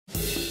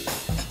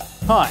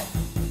Hi.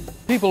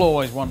 People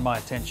always want my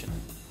attention.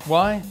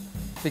 Why?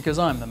 Because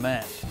I'm the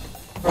man.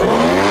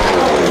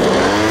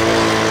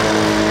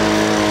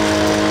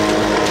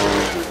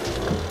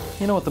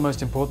 You know what the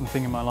most important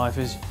thing in my life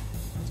is?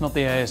 It's not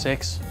the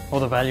ASX, or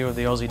the value of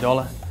the Aussie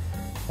dollar,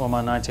 or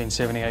my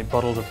 1978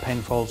 bottles of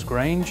Penfolds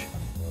Grange.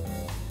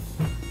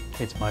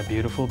 It's my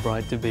beautiful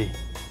bride-to-be,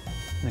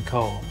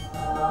 Nicole.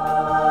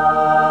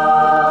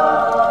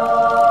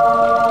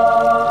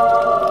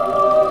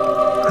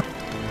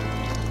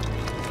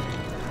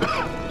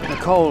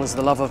 Nicole is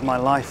the love of my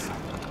life.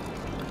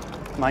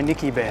 My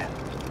Nicky Bear.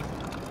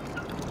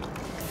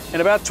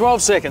 In about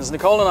 12 seconds,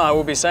 Nicole and I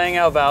will be saying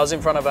our vows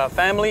in front of our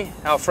family,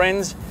 our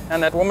friends,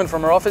 and that woman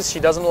from her office she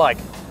doesn't like.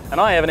 And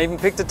I haven't even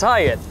picked a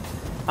tie yet.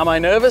 Am I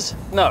nervous?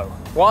 No.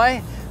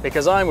 Why?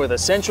 Because I'm with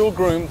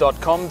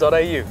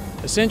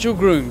essentialgroom.com.au. Essential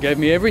Groom gave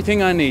me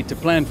everything I need to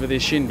plan for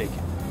this shindig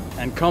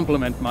and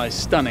compliment my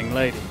stunning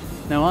lady.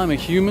 Now I'm a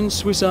human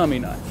Swiss Army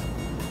knife.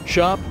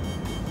 Sharp,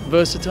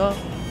 versatile,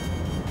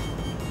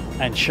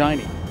 and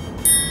shiny.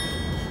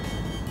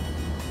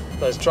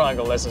 Those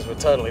triangle lessons were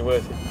totally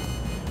worth it.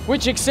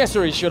 Which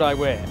accessories should I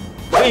wear?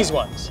 These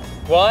ones.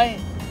 Why?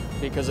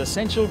 Because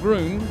Essential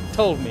Groom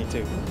told me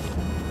to.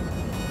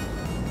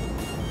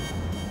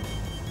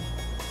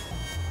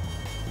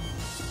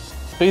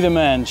 Be the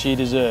man she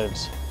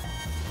deserves.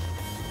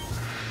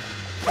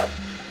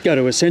 Go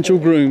to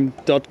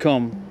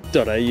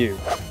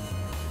essentialgroom.com.au.